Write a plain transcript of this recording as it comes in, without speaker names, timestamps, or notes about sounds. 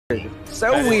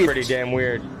So that weird. Pretty damn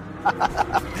weird. All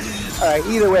right,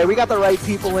 either way, we got the right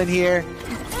people in here.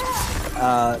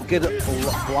 Good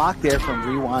block there from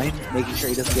Rewind, making sure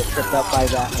he doesn't get tripped up by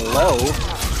that low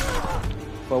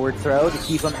forward throw to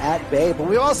keep him at bay. But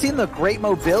we've all seen the great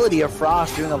mobility of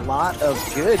Frost doing a lot of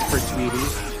good for Tweedy,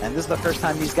 and this is the first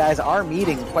time these guys are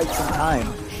meeting in quite some time.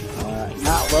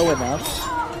 Not low enough.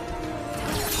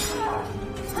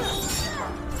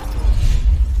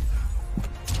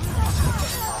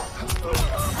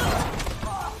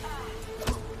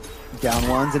 Down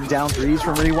ones and down threes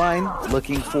from Rewind,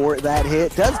 looking for that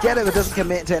hit. Does get it, but doesn't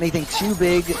commit to anything too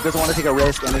big. Doesn't want to take a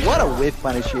risk, and what a whiff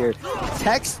punish here.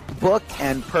 Textbook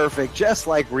and perfect, just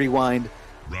like Rewind.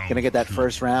 Gonna get that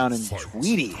first round, and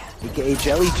Tweedy, aka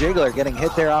Jelly Jiggler, getting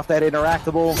hit there off that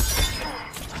interactable.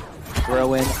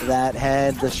 Throw in that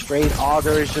head. The straight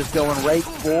auger is just going right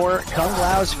for Kung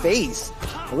Lao's face.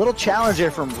 A little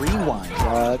challenger from Rewind.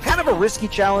 Kind of a risky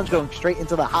challenge, going straight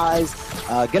into the highs.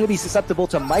 Going to be susceptible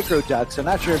to micro ducks, so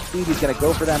not sure if Tweedy's going to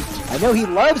go for them. I know he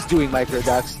loves doing micro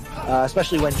ducks,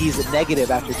 especially when he's negative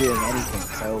after doing anything.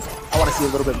 So I want to see a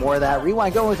little bit more of that.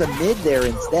 Rewind going with a mid there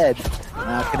instead.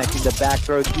 Now connecting the back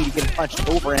throw. Tweedy getting punched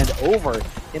over and over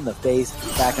in the face.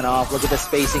 Backing off. Look at the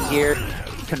spacing here.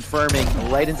 Confirming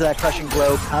right into that crushing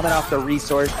blow, coming off the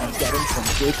resource and getting some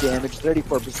good damage.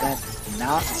 34%.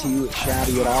 Not too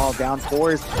shabby at all. Down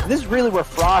fours. And this is really where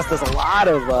Frost does a lot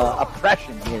of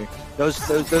oppression here. Those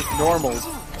normals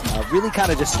really kind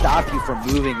of just stop you from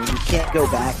moving when you can't go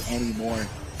back anymore.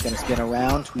 Gonna spin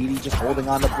around. Tweedy just holding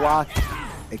on the block,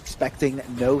 expecting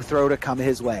no throw to come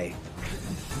his way.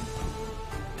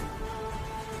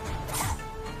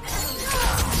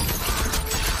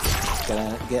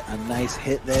 Gonna get a nice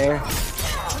hit there.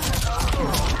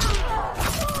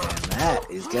 That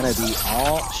is going to be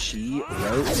all she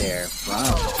wrote there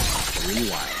from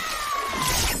Rewind.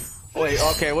 Wait,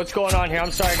 okay, what's going on here?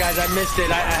 I'm sorry, guys, I missed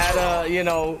it. I had to, you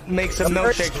know, make some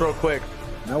milkshakes real quick.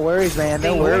 No worries, man.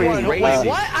 No worries. Wait,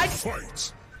 what?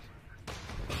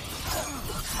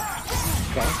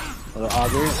 Okay. Little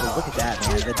augers. Look at that,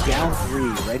 man. The down three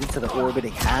right into the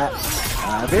orbiting hat.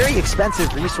 Very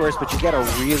expensive resource, but you get a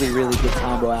really, really good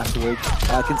combo afterwards.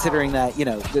 Considering that, you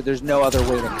know, there's no other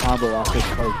way to combo off this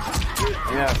poke.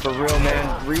 Yeah, for real,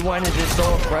 man. Rewind is just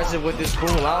so impressive with this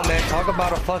cool out, man. Talk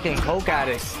about a fucking coke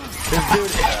addict. This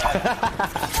dude,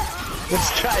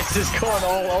 this guy's just going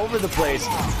all over the place.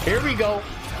 Here we go.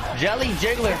 Jelly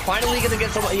Jiggler finally gonna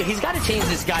get some. He's got to change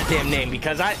this goddamn name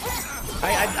because I,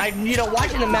 you know,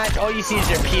 watching the match, all you see is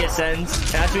their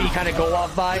PSNs. That's what you kind of go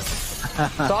off by.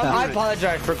 So I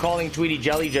apologize for calling Tweedy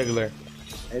Jelly Jiggler.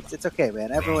 It's okay,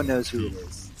 man. Everyone knows who it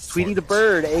is. Tweedy the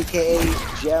Bird, aka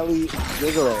Jelly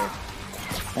Jiggler.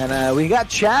 And we got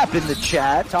Chap in the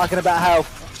chat talking about how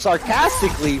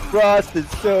sarcastically Frost is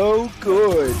so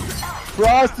good.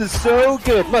 Frost is so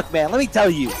good. Look, man, let me tell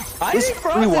you. I think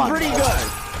Frost is pretty good.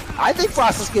 I think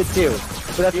Frost is good too.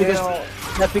 But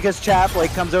that's because Chap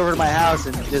like comes over to my house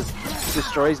and just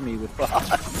destroys me with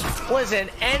Frost. Listen,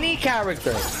 any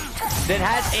character that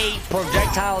has a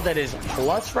projectile that is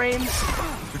plus frames,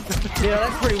 you know,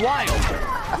 that's pretty wild.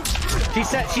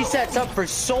 She sets up for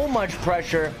so much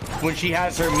pressure when she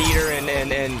has her meter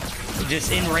and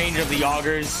just in range of the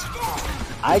augers.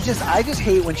 I just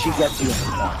hate when she gets you in the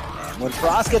corner, man. When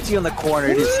Frost gets you in the corner,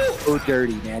 it is so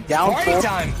dirty, man.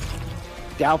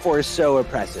 Down four is so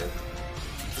oppressive.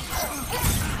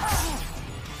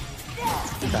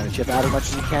 Trying to chip out as much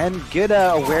as you can. Good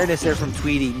awareness there from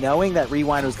Tweedy, knowing that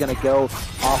Rewind was going to go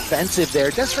offensive there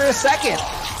just for a second.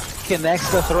 Connects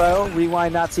the throw.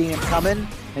 Rewind not seeing him coming.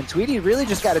 And Tweedy really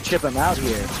just got to chip him out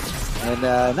here. And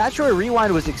not sure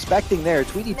Rewind was expecting there.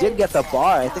 Tweedy did get the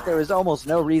bar. I think there was almost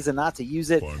no reason not to use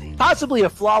it. Possibly a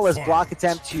flawless block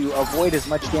attempt to avoid as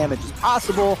much damage as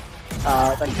possible.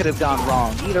 That could have gone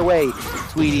wrong. Either way,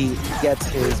 Tweedy gets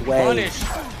his way. Punish.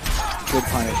 Good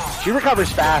punish. She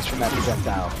recovers fast from that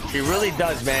projectile. She really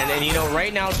does, man. And you know,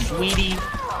 right now Tweedy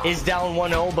is down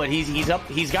 1-0, but he's up.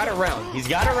 He's got a round. He's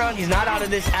got a round. He's not out of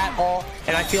this at all.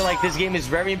 And I feel like this game is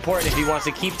very important if he wants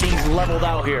to keep things leveled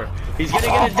out here. He's gonna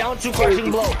get a down 2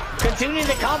 crushing blow. Continuing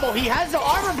the combo. He has the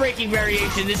armor breaking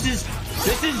variation. This is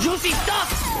juicy stuff.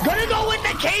 Gonna go with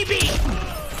the KB.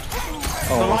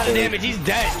 A lot of damage. He's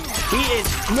dead. He is.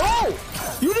 No.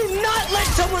 You do not let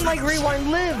someone like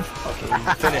Rewind live. Okay,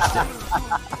 you finished it.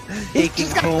 Taking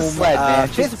home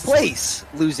fifth place,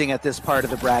 losing at this part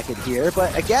of the bracket here.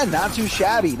 But again, not too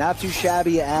shabby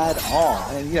at all.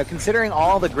 And you know, considering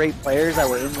all the great players that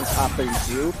were in this top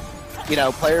 32, you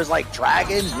know, players like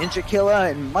Dragon, Ninja Killa,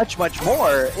 and much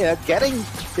more, you know, getting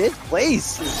fifth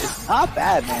place is not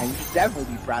bad, man. You should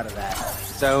definitely be proud of that.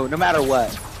 So no matter what,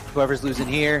 Whoever's losing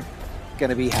here,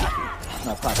 gonna be happy.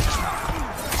 No, probably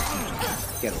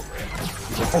not. Get over it.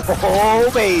 Oh,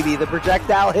 baby, the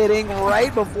projectile hitting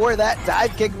right before that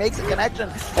dive kick makes a connection.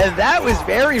 And that was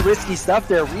very risky stuff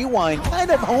there. Rewind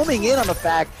kind of homing in on the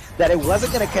fact that it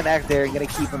wasn't going to connect there and going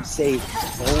to keep him safe.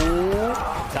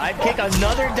 Oh, dive kick,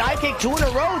 another dive kick, 2 in a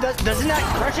row. Doesn't that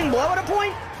crushing blow at a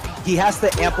point? He has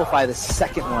to amplify the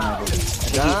second one, I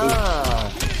believe.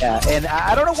 Yeah, and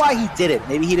I don't know why he did it.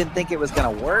 Maybe he didn't think it was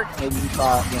going to work. Maybe he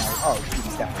thought, you know, oh,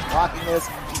 he's definitely blocking this.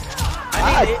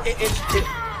 I mean,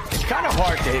 it's kind of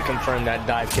hard to confirm that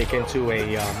dive kick into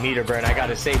a meter burn, I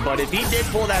gotta say. But if he did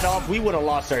pull that off, we would have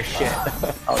lost our shit.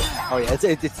 oh yeah,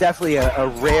 it's definitely a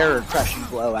rare crushing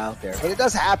blow out there. But it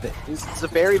does happen. It's a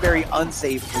very, very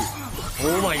unsafe move.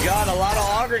 Oh my god, a lot of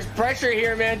Augur's pressure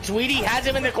here, man. Tweedy has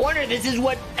him in the corner. This is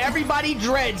what everybody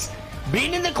dreads.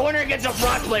 Being in the corner against a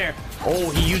front player. Oh,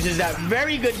 he uses that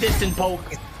very good distant poke.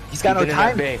 He's got no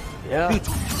time. Yeah. 10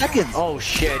 seconds. Oh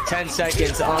shit, 10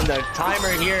 seconds on the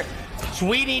timer here.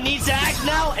 Tweedy needs to act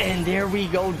now, and there we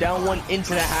go. Down one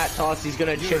into the hat toss. He's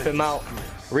gonna chip him out.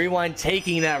 Rewind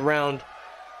taking that round.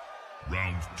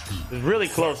 Round 2. It was really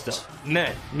close though.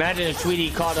 Man, imagine if Tweedy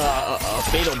caught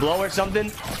a fatal blow or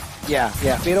something. Yeah,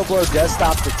 fatal blow does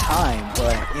stop the time,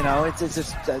 but you know, it's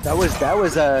just that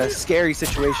was a scary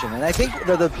situation, and I think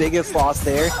the biggest loss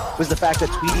there was the fact that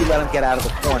Tweedy let him get out of the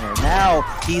corner. Now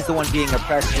he's the one being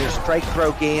oppressed here. Strike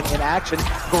throw game in action.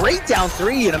 Great down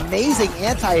 3, an amazing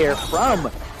anti-air from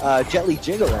Jetly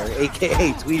Jiggler,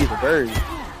 aka Tweedy the Bird.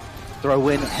 Throw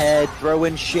in head, throw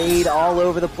in shade all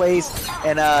over the place,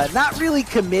 and not really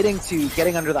committing to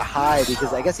getting under the high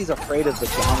because I guess he's afraid of the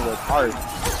downward part.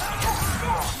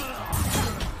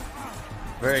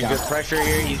 Very good pressure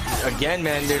here. Again,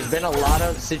 man, there's been a lot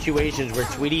of situations where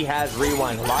Tweedy has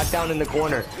Rewind locked down in the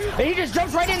corner. And he just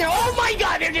jumps right in there. Oh my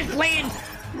god, they're just playing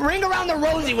ring around the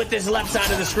rosy with this left side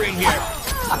of the screen here.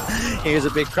 Here's a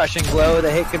big crushing blow.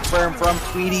 The hit confirmed from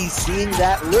Tweedy. Seeing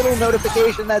that little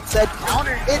notification that said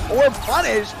counter hit or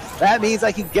punish, that means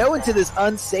I can go into this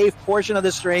unsafe portion of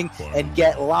the string and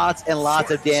get lots and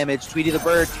lots of damage. Tweedy the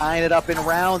Bird tying it up in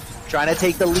round, trying to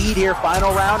take the lead here.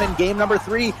 Final round in game number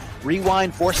 3.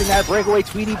 Rewind forcing that breakaway.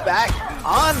 Tweedy back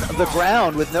on the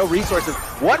ground with no resources.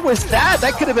 What was that?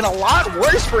 That could have been a lot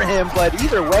worse for him, but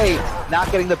either way,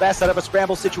 not getting the best out of a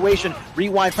scramble situation.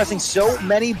 Rewind pressing so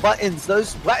many buttons.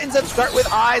 Those buttons that start with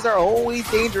eyes are always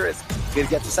dangerous. Gonna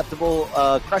get susceptible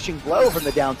crushing blow from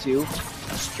the down 2.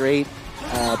 Straight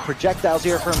projectiles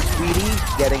here from Tweedy,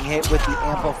 getting hit with the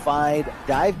amplified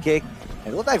dive kick.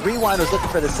 It looked like Rewind was looking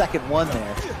for the second one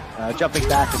there. Jumping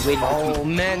back and waiting. Oh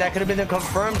man, that could have been the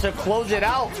confirm to close it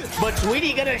out. But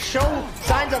Tweedy gonna show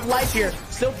signs of life here.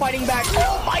 Still fighting back.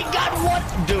 Oh my god,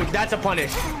 what? Dude, that's a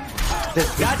punish.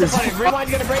 That's a punish.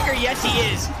 Rewind's gonna break her? Yes, he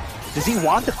is. Does he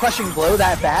want the crushing blow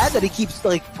that bad that he keeps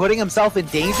like putting himself in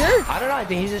danger? I don't know. I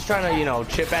think he's just trying to, you know,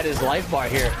 chip at his life bar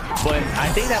here. But I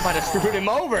think that might have screwed him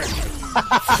over.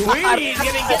 Tweedy is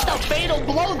gonna get the fatal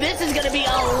blow. This is gonna be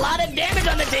a lot of damage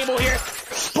on the table here.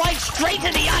 Spike straight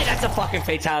to the eye. That's a fucking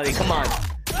fatality. Come on.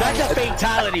 That's a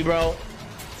fatality, bro.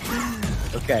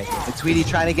 Okay, and Tweedy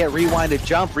trying to get Rewind to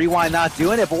jump. Rewind not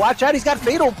doing it, but watch out. He's got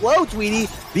fatal blow, Tweedy.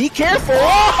 Be careful.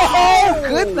 Oh,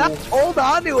 good enough. Hold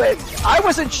on to it. I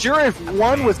wasn't sure if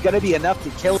one was going to be enough to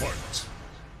kill him.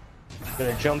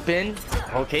 Gonna jump in.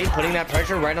 Okay, putting that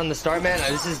pressure right on the start, man.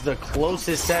 This is the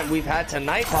closest set we've had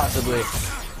tonight, possibly.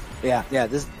 Yeah,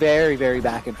 this is very, very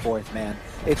back and forth, man.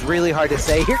 It's really hard to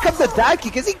say. Here comes the dive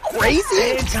kick. Is he crazy?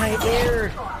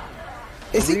 Anti-air.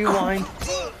 Is he Rewind?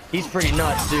 He's pretty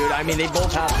nuts, dude. I mean, they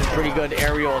both have some pretty good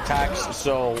aerial attacks,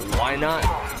 so why not?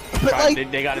 But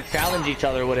like, they gotta challenge each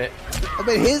other with it.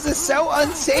 But his is so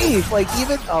unsafe. Like,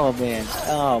 even... Oh,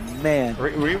 man.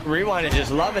 Rewind is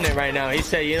just loving it right now. He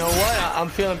said, you know what? I'm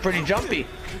feeling pretty jumpy.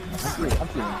 I'm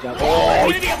feeling jumpy. Oh,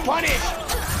 maybe a punish!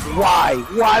 Why?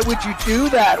 Why would you do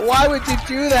that? Why would you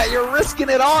do that? You're risking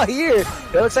it all here.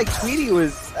 It looks like Tweedy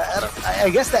was... I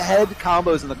guess the head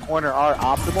combos in the corner are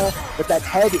optimal, but that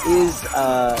head is,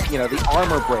 you know, the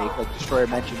armor break, like Destroyer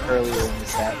mentioned earlier in the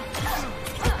set.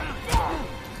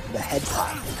 The head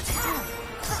pop.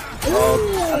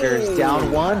 Oh, there's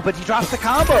down 1, but he drops the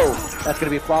combo. That's going to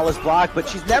be a flawless block, but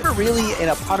she's never really in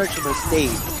a punishable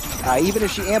state. Even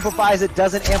if she amplifies it,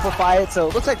 doesn't amplify it. So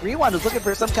it looks like Rewind was looking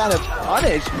for some kind of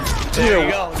punish. There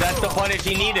you go. That's the punish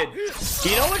he needed.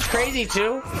 You know what's crazy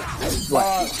too?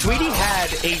 Tweedy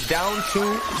had a down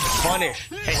 2 punish,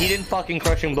 and he didn't fucking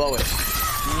crushing blow it.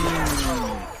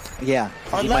 Yeah.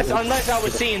 Unless I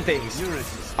was seeing things.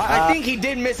 I think he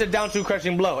did miss a down 2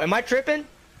 crushing blow. Am I tripping?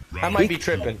 I might be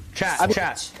tripping. Chat,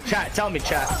 tell me,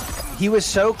 chat. he was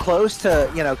so close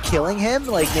to, you know, killing him.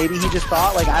 Like, maybe he just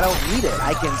thought, like, I don't need it,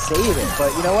 I can save it.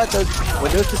 But you know what?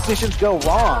 When those decisions go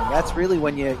wrong, that's really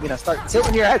when you know, start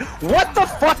tilting your head. What the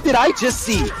fuck did I just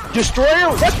see?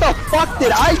 Destroyer, what the fuck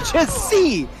did I just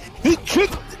see? He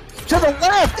kicked to the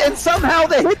left, and somehow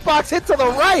the hitbox hit to the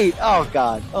right. Oh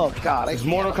god. Oh god. It's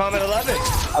Mortal Kombat 11.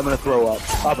 I'm gonna throw up.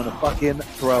 I'm gonna fucking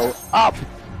throw up.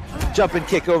 Jump and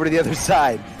kick over to the other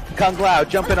side. Kung Lao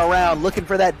jumping around, looking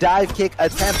for that dive kick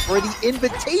attempt for the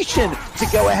invitation to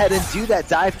go ahead and do that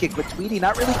dive kick, but Tweedy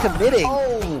not really committing.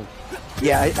 Oh.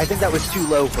 Yeah, I think that was too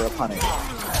low for a punish.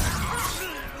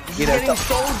 He's getting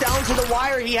so down to the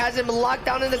wire. He has him locked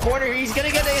down in the corner. He's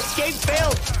gonna get the escape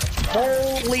failed.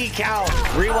 Holy cow.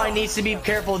 Rewind needs to be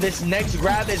careful. This next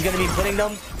grab is gonna be putting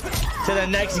them to the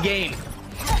next game.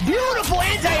 Beautiful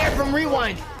anti-air from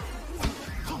Rewind.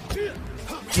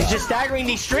 He's just staggering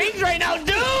these strings right now,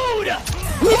 dude!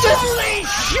 Holy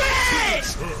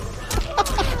shit!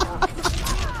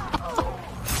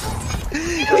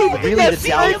 Really, the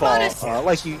downfall,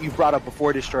 like you brought up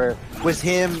before, Destroyer, was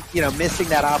him, you know, missing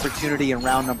that opportunity in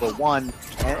round number 1,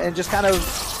 and just kind of,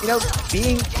 you know,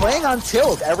 playing on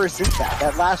tilt ever since that.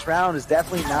 That last round is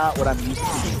definitely not what I'm used to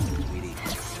seeing from Tweedy.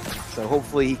 So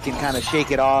hopefully he can kind of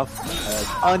shake it off,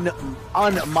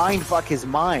 un-mindfuck his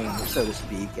mind, so to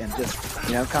speak, and just,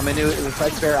 you know, come into it with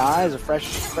fresh fair eyes, a fresh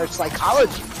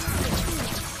psychology.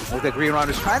 Like the Green Ron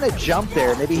was trying to jump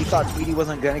there. Maybe he thought Tweedy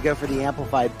wasn't going to go for the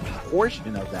amplified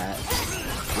portion of that.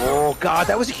 Oh god,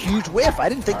 that was a huge whiff. I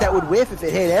didn't think that would whiff if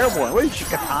it hit airborne. What is she,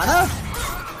 katana?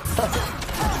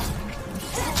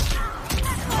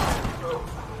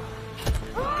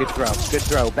 Good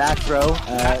throw, back throw.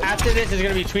 After this is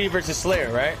going to be Tweedy versus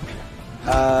Slayer, right?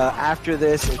 After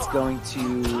this, it's going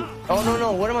to... Oh,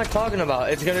 no, what am I talking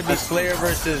about? It's going to be Slayer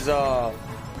versus...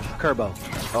 Kerbo.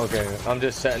 Okay, I'm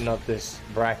just setting up this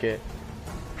bracket.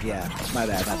 Yeah, my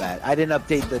bad. I didn't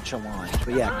update the challenge.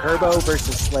 But yeah, Kerbo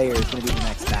versus Slayer is going to be the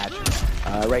next match.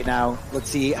 Right now, let's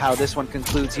see how this one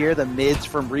concludes here. The mids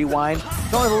from Rewind.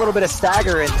 Going with a little bit of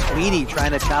stagger, and Tweedy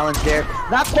trying to challenge there.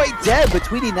 Not quite dead, but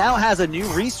Tweedy now has a new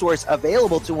resource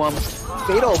available to him.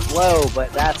 Fatal blow,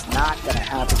 but that's not going to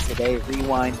happen today.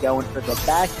 Rewind going for the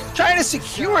back. Trying to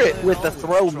secure it with the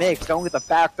throw mix. Going with the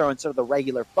back throw instead of the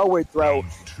regular forward throw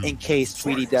in case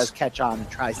Tweedy does catch on and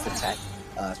tries to attack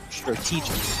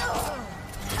strategically.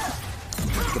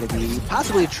 It's going to be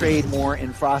possibly a trade more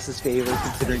in Frost's favor,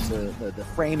 considering the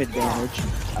frame advantage.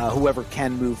 Whoever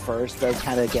can move first does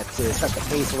kind of get to set the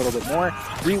pace a little bit more.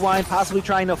 Rewind possibly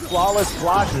trying to flawless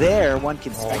block there. One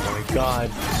can expect. Oh my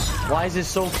god. Why is this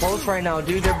so close right now,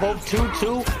 dude? They're both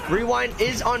 2-2. Rewind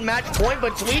is on match point,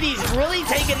 but Tweedy's really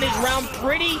taking this round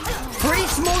pretty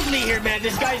smoothly here, man.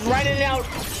 This guy's riding it out.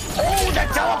 Oh, the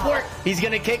teleport. He's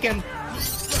going to kick him.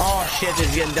 Oh, shit. This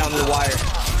is getting down to the wire.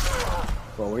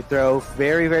 Forward throw,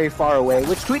 very, very far away,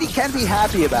 which Tweedy can be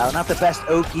happy about. Not the best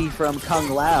Oki from Kung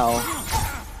Lao.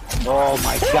 Oh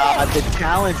my god, the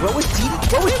challenge. What was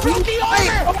Tweedy? The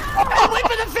armor! And went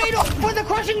for the fatal, for the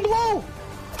crushing blow!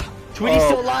 Tweedy's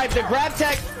still alive, the grab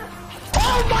tech.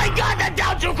 Oh my god, the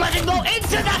down to crushing blow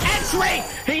into the X-ray!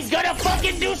 He's gonna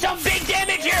fucking do some big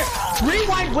damage here!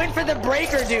 Rewind went for the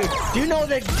breaker, dude. Do you know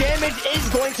the damage is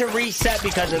going to reset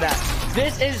because of that?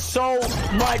 This is so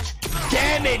much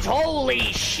damage. Holy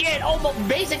shit. Almost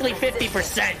basically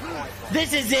 50%.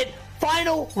 This is it.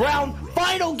 Final round,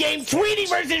 final game. Tweedy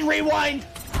versus Rewind.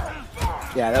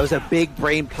 Yeah, that was a big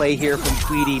brain play here from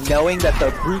Tweedy, knowing that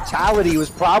the brutality was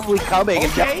probably coming,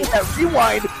 and knowing that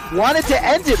Rewind wanted to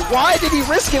end it. Why did he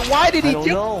risk it? Why did he do it?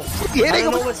 I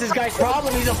don't know what's this guy's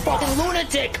problem. He's a fucking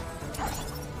lunatic.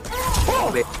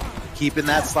 Keeping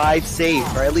that slide safe,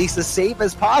 or at least as safe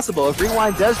as possible. If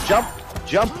Rewind does jump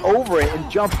over it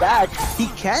and jump back, he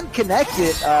can connect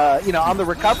it, you know, on the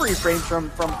recovery frames from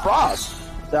Frost.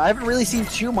 So I haven't really seen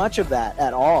too much of that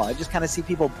at all. I just kind of see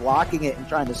people blocking it and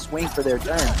trying to swing for their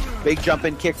turn. Big jump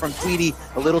in kick from Tweedy,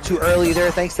 a little too early there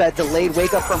thanks to that delayed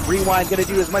wake up from Rewind. Going to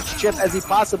do as much chip as he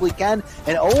possibly can,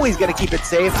 and always going to keep it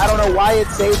safe. I don't know why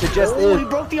it's safe, it just is. He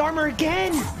broke the armor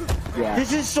again. Yeah.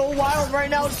 This is so wild right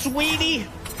now, Tweedy.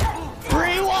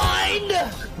 Rewind.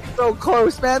 So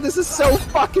close, man. This is so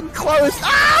fucking close.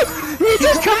 Ah! He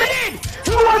just committed!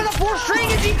 He won the 4th string.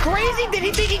 Is he crazy? Did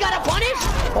he think he got a punish?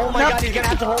 Oh my god, he's gonna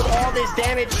have to hold all this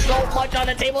damage so much on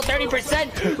the table.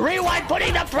 30%. Rewind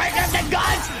putting the pressure of the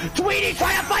guns. Tweedy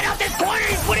trying to fight out this corner.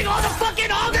 He's putting all the fucking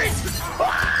augers.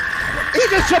 Ah!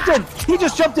 He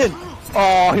just jumped in.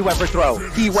 Oh, he went for throw.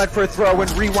 He went for throw when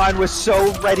Rewind was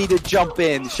so ready to jump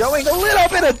in. Showing a little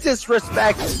bit of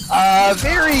disrespect.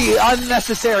 Very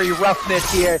unnecessary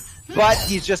roughness here. But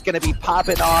he's just going to be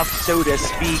popping off, so to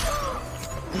speak.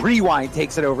 Rewind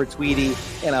takes it over Tweedy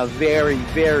in a very,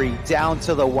 very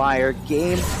down-to-the-wire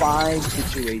Game 5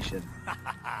 situation.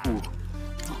 Ooh.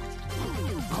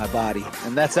 My body.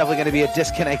 And that's definitely going to be a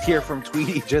disconnect here from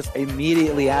Tweedy, just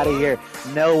immediately out of here.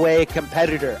 No way,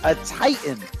 competitor, a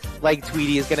titan like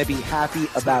Tweedy is going to be happy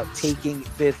about taking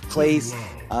 5th place.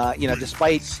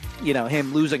 Despite,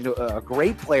 him losing to a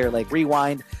great player like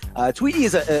Rewind, Tweedy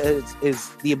is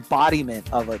the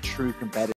embodiment of a true competitor.